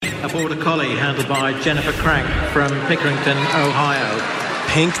a border collie handled by Jennifer Crank from Pickerington, Ohio.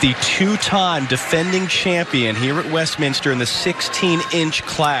 Pink, the two-time defending champion here at Westminster in the 16-inch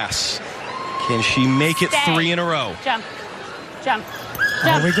class. Can she make it three in a row? Jump.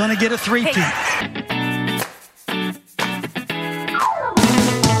 Are we going to get a three-peat?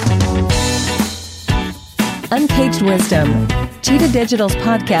 Uncaged Wisdom, Cheetah Digital's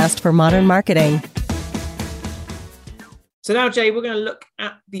podcast for modern marketing. So now, Jay, we're going to look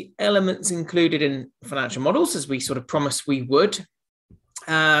at the elements included in financial models, as we sort of promised we would.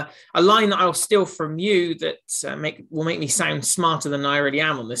 A line that I'll steal from you that will make me sound smarter than I already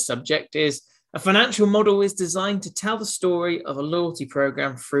am on this subject is, a financial model is designed to tell the story of a loyalty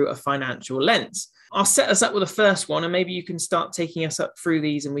program through a financial lens. I'll set us up with the first one, and maybe you can start taking us up through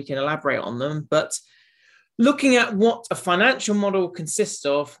these and we can elaborate on them. But looking at what a financial model consists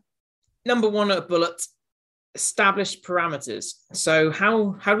of, number one at a bullet, established parameters. So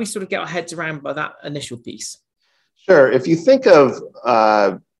how do we sort of get our heads around by that initial piece? Sure. If you think of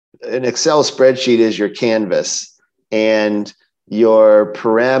an Excel spreadsheet as your canvas and your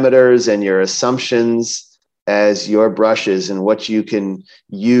parameters and your assumptions as your brushes and what you can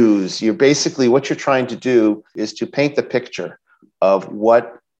use, what you're trying to do is to paint the picture of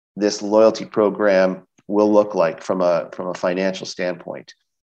what this loyalty program will look like from a financial standpoint.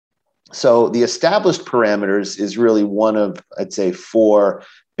 So the established parameters is really one of, I'd say, four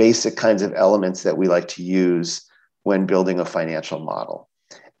basic kinds of elements that we like to use when building a financial model.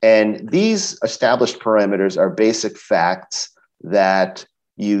 And these established parameters are basic facts that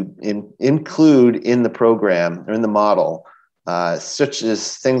you include in the program or in the model, such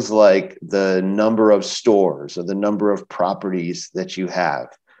as things like the number of stores or the number of properties that you have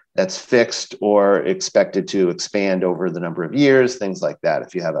that's fixed or expected to expand over the number of years, things like that.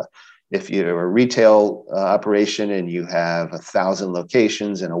 If you're a retail operation and you have 1,000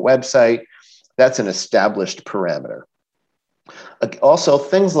 locations and a website, that's an established parameter. Also,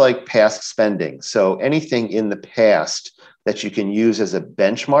 things like past spending. So anything in the past that you can use as a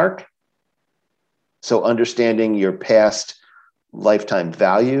benchmark. So understanding your past lifetime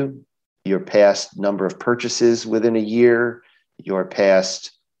value, your past number of purchases within a year, your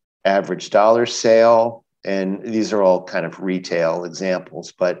past average dollar sale, and these are all kind of retail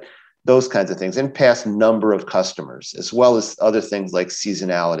examples, but those kinds of things, and past number of customers, as well as other things like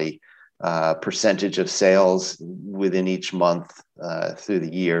seasonality, percentage of sales within each month through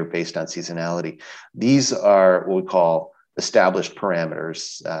the year based on seasonality. These are what we call established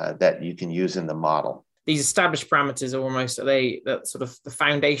parameters that you can use in the model. These established parameters are almost that sort of the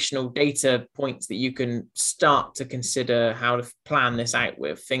foundational data points that you can start to consider how to plan this out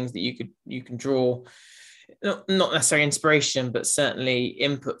with, things that you can draw, not necessarily inspiration, but certainly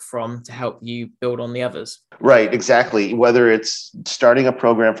input from to help you build on the others. Right, exactly. Whether it's starting a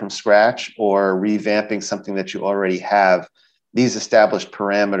program from scratch or revamping something that you already have, these established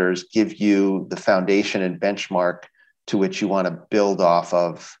parameters give you the foundation and benchmark to which you want to build off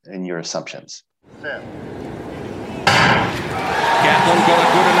of in your assumptions. Gatlin got a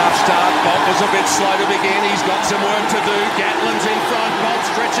good enough start. Bolt was a bit slow to begin. He's got some work to do. Gatlin's in front. Bolt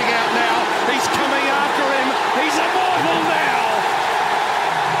stretching out now. He's coming after him. He's immortal now.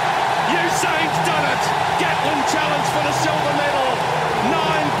 Usain's done it. Gatlin challenge for the silver medal.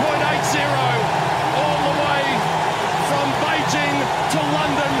 9.80 all the way from Beijing to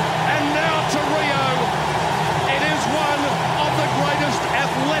London and now to Rio. It is one of the greatest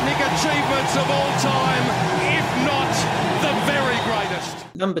athletic achievements of all time, if not the very greatest.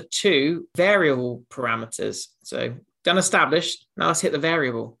 Number two, variable parameters. So done established, now let's hit the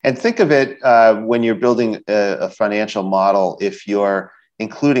variable. And think of it when you're building a financial model, if you're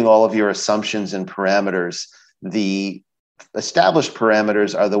including all of your assumptions and parameters, the established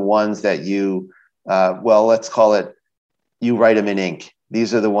parameters are the ones that you, let's call it, you write them in ink.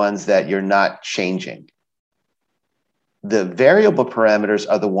 These are the ones that you're not changing. The variable parameters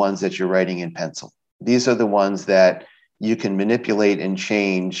are the ones that you're writing in pencil. These are the ones that you can manipulate and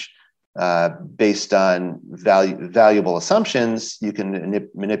change based on valuable assumptions. You can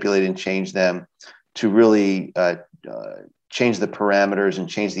manipulate and change them to really change the parameters and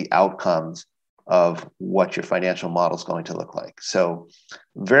change the outcomes of what your financial model is going to look like. So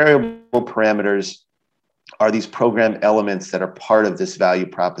variable parameters are these program elements that are part of this value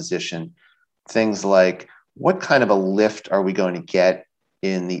proposition. Things like, what kind of a lift are we going to get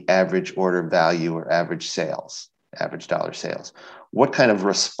in the average order value or average sales, average dollar sales? What kind of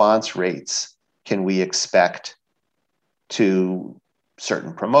response rates can we expect to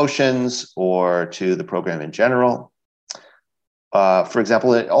certain promotions or to the program in general? For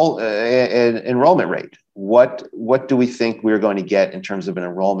example, an enrollment rate. What do we think we're going to get in terms of an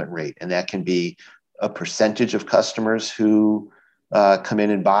enrollment rate? And that can be a percentage of customers who come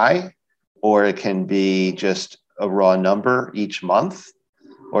in and buy, or it can be just a raw number each month,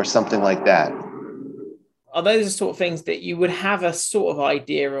 or something like that. Are those the sort of things that you would have a sort of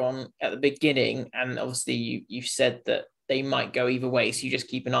idea on at the beginning? And obviously you've said that they might go either way, so you just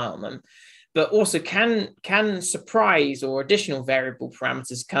keep an eye on them. But also can surprise or additional variable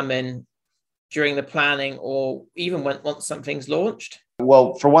parameters come in during the planning, or even once something's launched?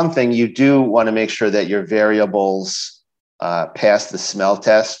 Well, for one thing, you do want to make sure that your variables pass the smell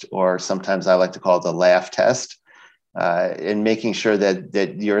test, or sometimes I like to call it the laugh test, in making sure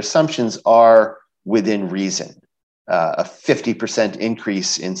that your assumptions are within reason. A 50%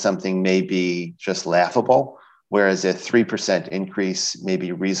 increase in something may be just laughable, whereas a 3% increase may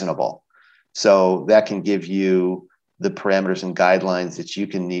be reasonable. So that can give you the parameters and guidelines that you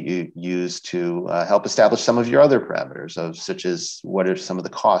can use to help establish some of your other parameters, such as what are some of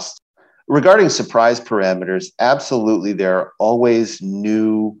the costs. Regarding surprise parameters, absolutely, there are always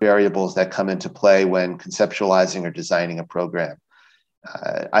new variables that come into play when conceptualizing or designing a program.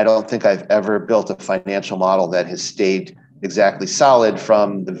 I don't think I've ever built a financial model that has stayed exactly solid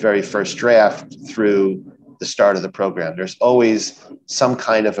from the very first draft through the start of the program. There's always some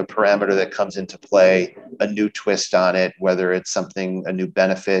kind of a parameter that comes into play, a new twist on it, whether it's a new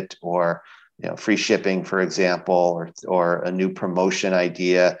benefit, or free shipping, for example, or a new promotion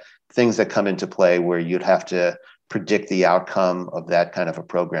idea, things that come into play where you'd have to predict the outcome of that kind of a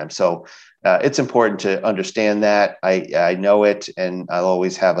program. So it's important to understand that. I know it, and I'll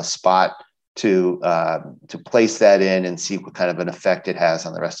always have a spot to place that in and see what kind of an effect it has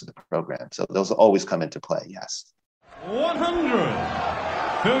on the rest of the program. So those will always come into play, yes.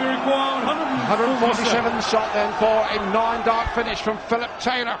 147 shot then for a 9-dart finish from Philip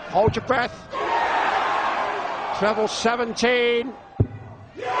Taylor. Hold your breath. Treble 17.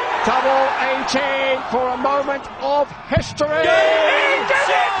 Double 18 for a moment of history. He did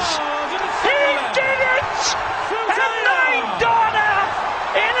it! He did it! A 9-darter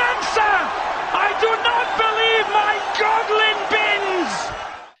in answer. I do not believe my Godlin bins.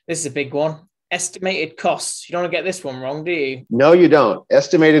 This is a big one. Estimated costs. You don't want to get this one wrong, do you? No, you don't.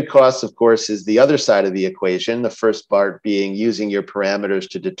 Estimated costs, of course, is the other side of the equation. The first part being using your parameters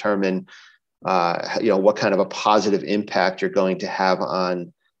to determine, what kind of a positive impact you're going to have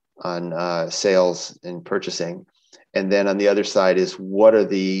on sales and purchasing. And then on the other side is, what are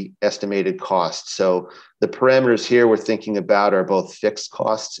the estimated costs? So the parameters here we're thinking about are both fixed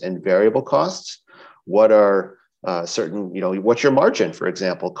costs and variable costs. What are what's your margin, for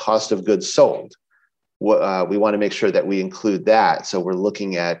example, cost of goods sold? We want to make sure that we include that. So we're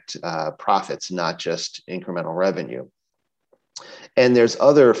looking at profits, not just incremental revenue. And there's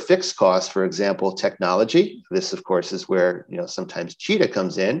other fixed costs, for example, technology. This, of course, is where sometimes Cheetah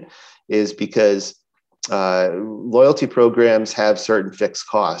comes in, is because loyalty programs have certain fixed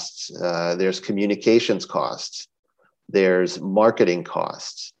costs. There's communications costs. There's marketing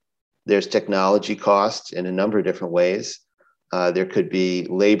costs. There's technology costs in a number of different ways. There could be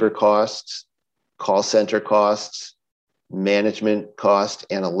labor costs, call center costs, management costs,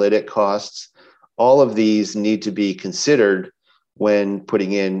 analytic costs. All of these need to be considered when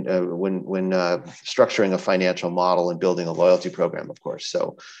putting in, structuring a financial model and building a loyalty program, of course.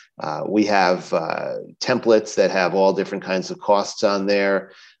 So we have templates that have all different kinds of costs on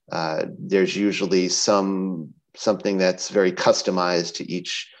there. There's usually something that's very customized to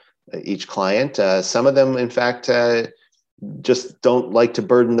each client. Some of them, in fact, just don't like to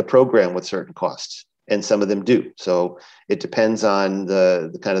burden the program with certain costs, and some of them do. So it depends on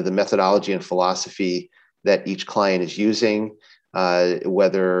the kind of the methodology and philosophy that each client is using,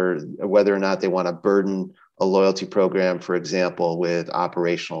 whether or not they want to burden a loyalty program, for example, with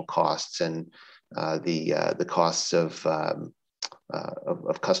operational costs and the costs of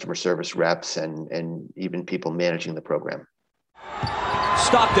customer service reps and even people managing the program.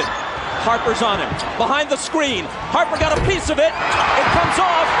 Stockton. Harper's on him. Behind the screen. Harper got a piece of it. It comes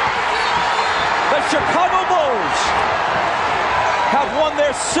off. The Chicago Bulls have won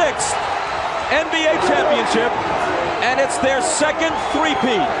their 6th NBA championship, and it's their second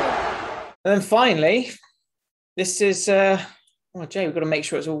three-peat. And then finally, this is, Jay, we've got to make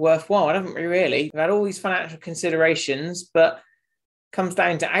sure it's all worthwhile. I haven't really. We've had all these financial considerations, but comes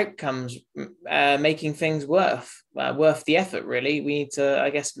down to outcomes, making things worth the effort, really. We need to,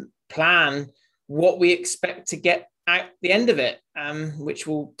 I guess, plan what we expect to get at the end of it, which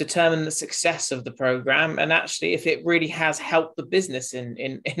will determine the success of the program and actually if it really has helped the business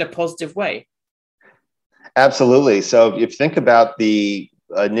in a positive way. Absolutely. So if you think about the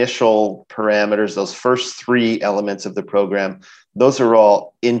initial parameters, those first three elements of the program, those are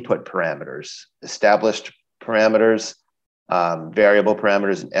all input parameters, established parameters, variable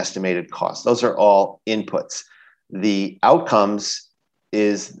parameters, and estimated costs. Those are all inputs. The outcomes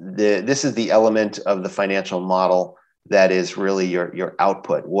this is the element of the financial model that is really your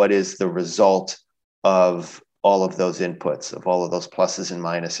output. What is the result of all of those inputs, of all of those pluses and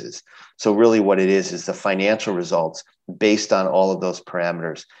minuses? So really what it is the financial results based on all of those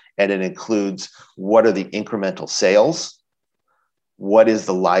parameters. And it includes what are the incremental sales? What is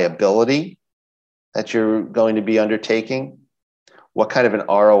the liability that you're going to be undertaking? What kind of an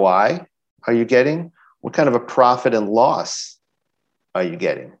ROI are you getting? What kind of a profit and loss are you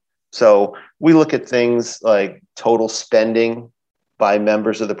getting? So we look at things like total spending by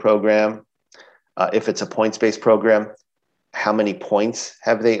members of the program. If it's a points-based program, how many points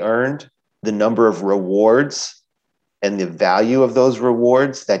have they earned? The number of rewards and the value of those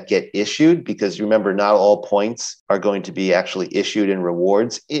rewards that get issued, because remember, not all points are going to be actually issued in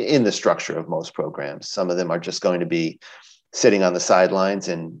rewards in the structure of most programs. Some of them are just going to be sitting on the sidelines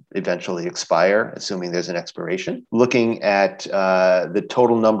and eventually expire, assuming there's an expiration. Looking at the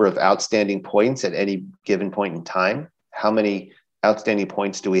total number of outstanding points at any given point in time, how many outstanding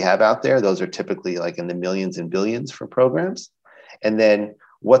points do we have out there? Those are typically like in the millions and billions for programs. And then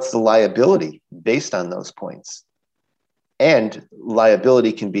what's the liability based on those points? And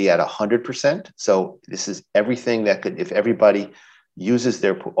liability can be at 100%. So this is everything that could, if everybody uses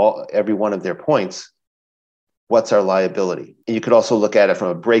every one of their points, what's our liability? And you could also look at it from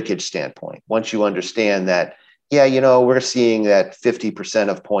a breakage standpoint. Once you understand that, we're seeing that 50%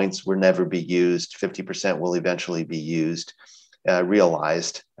 of points will never be used, 50% will eventually be used,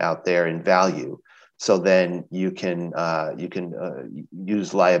 realized out there in value. So then you can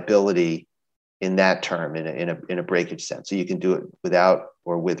use liability in that term in a breakage sense. So you can do it without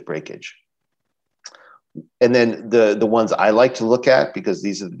or with breakage. And then the ones I like to look at, because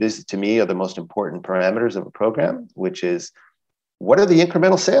these to me are the most important parameters of a program, which is what are the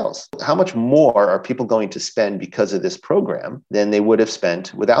incremental sales? How much more are people going to spend because of this program than they would have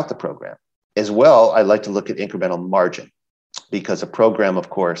spent without the program? As well, I like to look at incremental margin, because a program,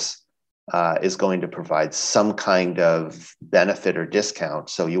 of course, is going to provide some kind of benefit or discount.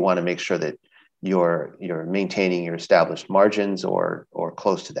 So you want to make sure that you're maintaining your established margins or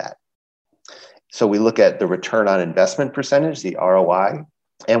close to that. So we look at the return on investment percentage, the ROI,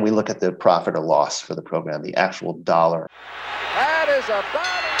 and we look at the profit or loss for the program, the actual dollar. That is about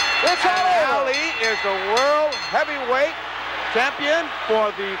it. It's Ali is the world heavyweight champion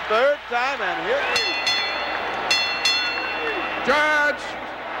for the third time, and here judge,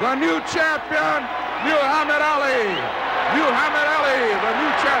 the new champion, Muhammad Ali. Muhammad Ali, the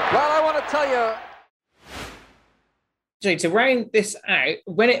new champion. Well, I want to tell you. Jay, to round this out,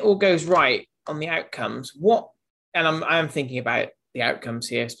 when it all goes right on the outcomes, and I'm thinking about the outcomes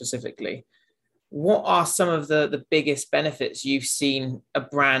here specifically, what are some of the biggest benefits you've seen a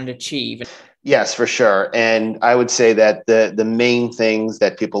brand achieve? Yes, for sure. And I would say that the main things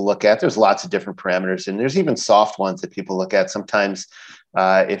that people look at, there's lots of different parameters, and there's even soft ones that people look at. Sometimes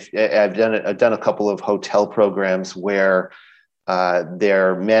if I've done a couple of hotel programs where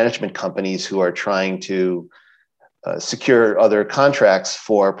they're management companies who are trying to secure other contracts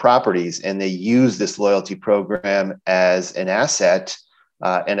for properties, and they use this loyalty program as an asset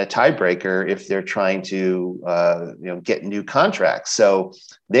and a tiebreaker if they're trying to get new contracts. So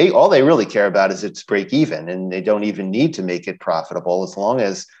all they really care about is it's break even, and they don't even need to make it profitable. As long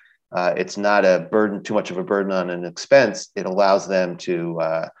as it's not too much of a burden on an expense, it allows them to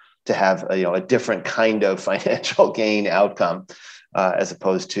have a different kind of financial gain outcome as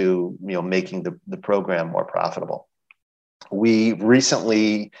opposed to making the program more profitable. We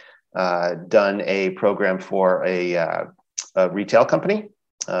recently done a program for a retail company,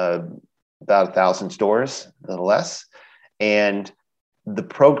 about 1,000 stores, a little less. And the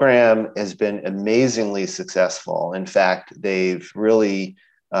program has been amazingly successful. In fact, they've really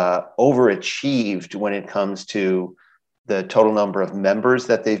overachieved when it comes to the total number of members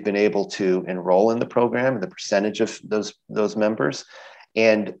that they've been able to enroll in the program, and the percentage of those members.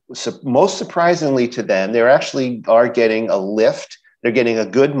 And so most surprisingly to them, they actually are getting a lift. They're getting a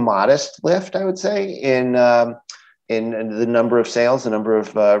good, modest lift, I would say, in the number of sales, the number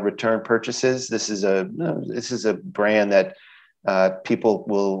of return purchases. This is a brand that people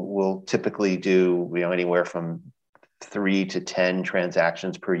will typically do anywhere from 3 to 10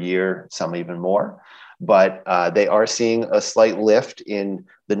 transactions per year, some even more. But they are seeing a slight lift in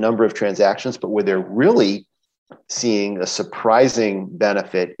the number of transactions. But where they're really seeing a surprising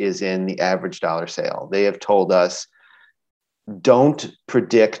benefit is in the average dollar sale. They have told us, don't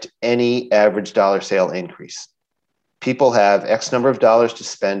predict any average dollar sale increase. People have X number of dollars to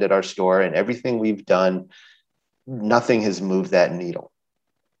spend at our store, and everything we've done, nothing has moved that needle.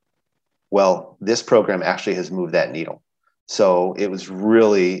 Well, this program actually has moved that needle. So it was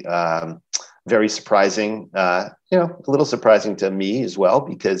really very surprising, a little surprising to me as well,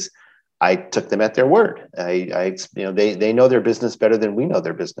 because I took them at their word. They know their business better than we know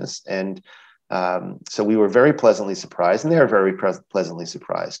their business. And so we were very pleasantly surprised, and they are very pleasantly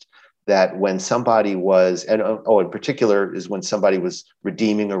surprised that when somebody was, in particular is when somebody was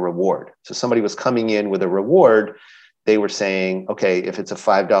redeeming a reward. So somebody was coming in with a reward. They were saying, okay, if it's a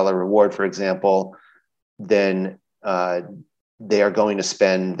 $5 reward, for example, then they are going to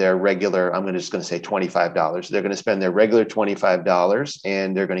spend their regular, I'm just going to say $25. They're going to spend their regular $25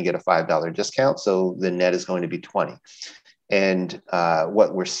 and they're going to get a $5 discount. So the net is going to be 20. And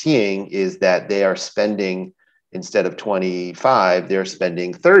what we're seeing is that they are spending, instead of 25, they're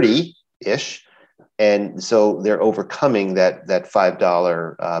spending 30-ish. And so they're overcoming that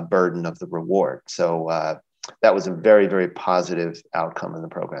 $5 burden of the reward. So that was a very, very positive outcome in the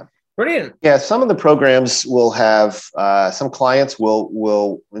program. Brilliant. Yeah, some of the programs will have, some clients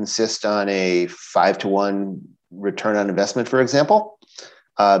will insist on a 5-to-1 return on investment, for example,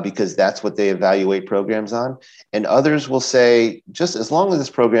 because that's what they evaluate programs on. And others will say, just as long as this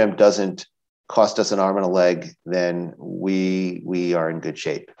program doesn't cost us an arm and a leg, then we are in good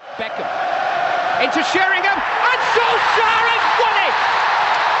shape. Beckham into Sheringham, and Solskjaer has won it!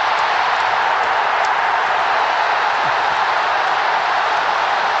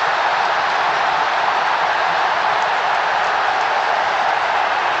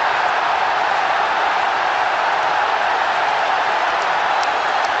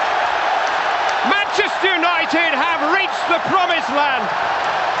 Manchester United have reached the promised land.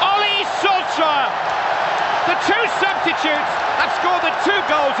 Ole Solskjaer, the two substitutes, have scored the 2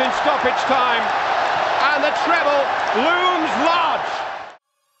 goals in stoppage time, and the treble looms large.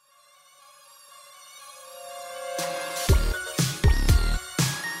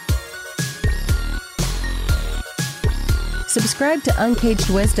 Subscribe to Uncaged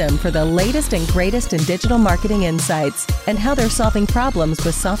Wisdom for the latest and greatest in digital marketing insights and how they're solving problems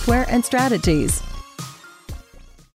with software and strategies.